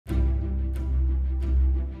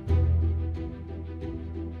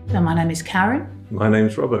And my name is Karen. My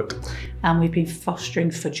name's Robert. And we've been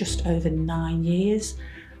fostering for just over 9 years.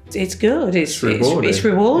 It's good. It's rewarding. It's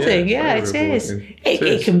rewarding. Yeah, it is.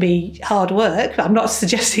 It can be hard work. I'm not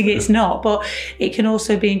suggesting it's not, but it can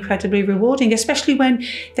also be incredibly rewarding, especially when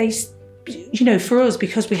they, for us,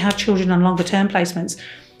 because we have children on longer term placements,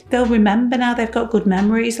 they'll remember now, they've got good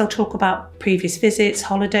memories. They'll talk about previous visits,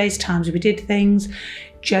 holidays, times we did things,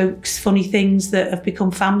 jokes, funny things that have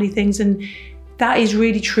become family things. And that is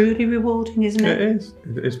really, truly rewarding, isn't it? It is.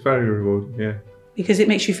 It's very rewarding, yeah. Because it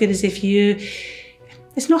makes you feel as if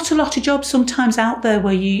there's not a lot of jobs sometimes out there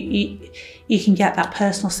where you can get that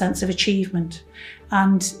personal sense of achievement.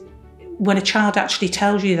 And when a child actually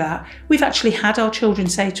tells you that, we've actually had our children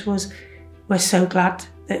say to us, we're so glad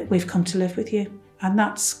that we've come to live with you. And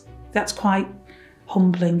that's quite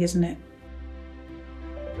humbling, isn't it?